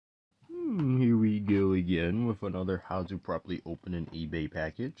begin with another how to properly open an eBay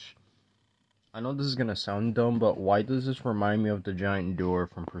package. I know this is gonna sound dumb, but why does this remind me of the giant door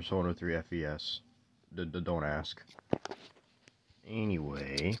from Persona 3 FES? Don't ask.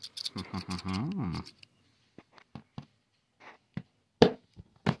 Anyway.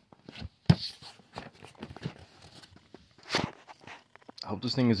 I hope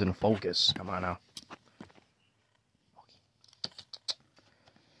this thing is in focus. Come on now.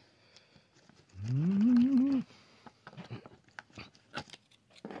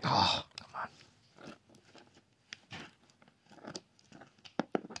 Oh, come on.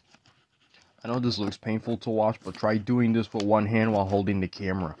 I know this looks painful to watch, but try doing this with one hand while holding the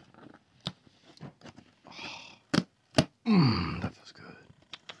camera. That feels good.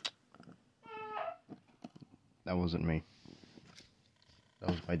 That wasn't me.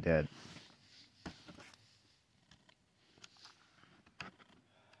 That was my dad.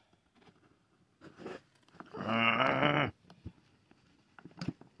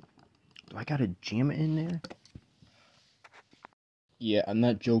 Do I gotta jam it in there? Yeah, I'm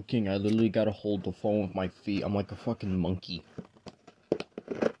not joking. I literally gotta hold the phone with my feet. I'm like a fucking monkey.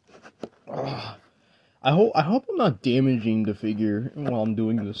 I hope I'm not damaging the figure while I'm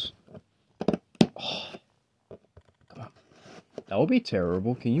doing this. Come on. That would be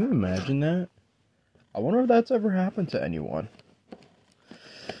terrible. Can you imagine that? I wonder if that's ever happened to anyone.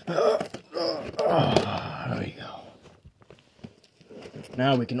 There we go.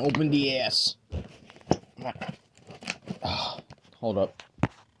 Now we can open the ass. Hold up.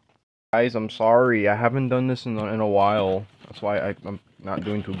 Guys, I'm sorry. I haven't done this in a while. That's why I'm not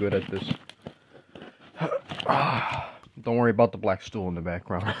doing too good at this. Don't worry about the black stool in the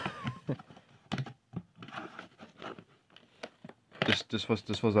background. This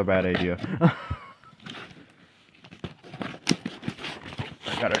was a bad idea.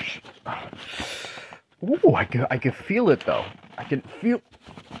 I gotta. Ooh, I can feel it though. I can feel.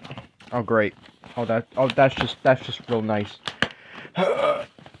 Oh great. That's just real nice.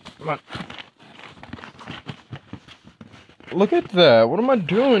 Come on. Look at that. What am I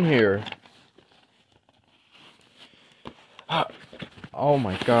doing here? Oh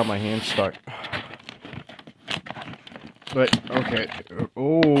my god, my hand's stuck. But, okay.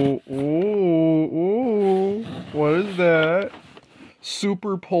 Oh, what is that?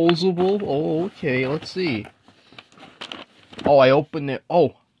 Superposable? Oh, okay, let's see. Oh, I opened it.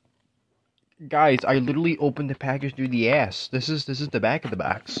 Oh. Guys, I literally opened the package through the ass. This is the back of the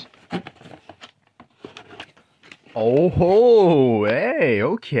box. Oh, hey,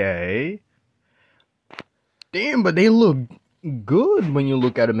 okay. Damn, but they look good when you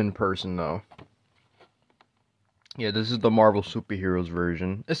look at them in person, though. Yeah, this is the Marvel Superheroes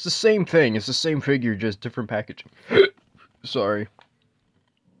version. It's the same thing. It's the same figure, just different packaging. Sorry.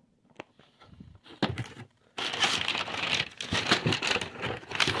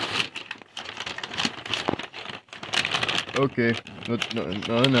 Okay,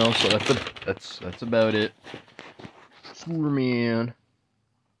 no. So that's about it. Superman.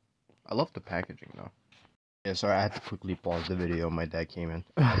 I love the packaging though. Yeah, sorry, I had to quickly pause the video. My dad came in.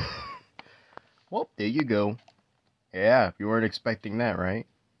 Well, there you go. Yeah, you weren't expecting that, right?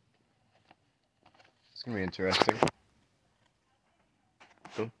 It's gonna be interesting.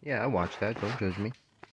 So yeah, I watched that. Don't judge me.